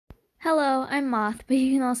Hello, I'm Moth, but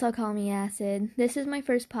you can also call me Acid. This is my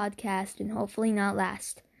first podcast and hopefully not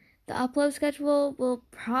last. The upload schedule will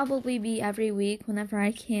probably be every week whenever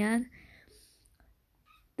I can.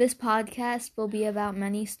 This podcast will be about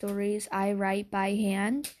many stories I write by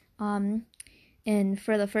hand. And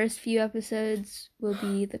for the first few episodes will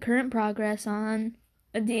be the current progress on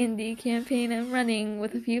a D&D campaign I'm running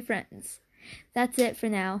with a few friends. That's it for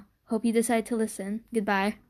now. Hope you decide to listen. Goodbye.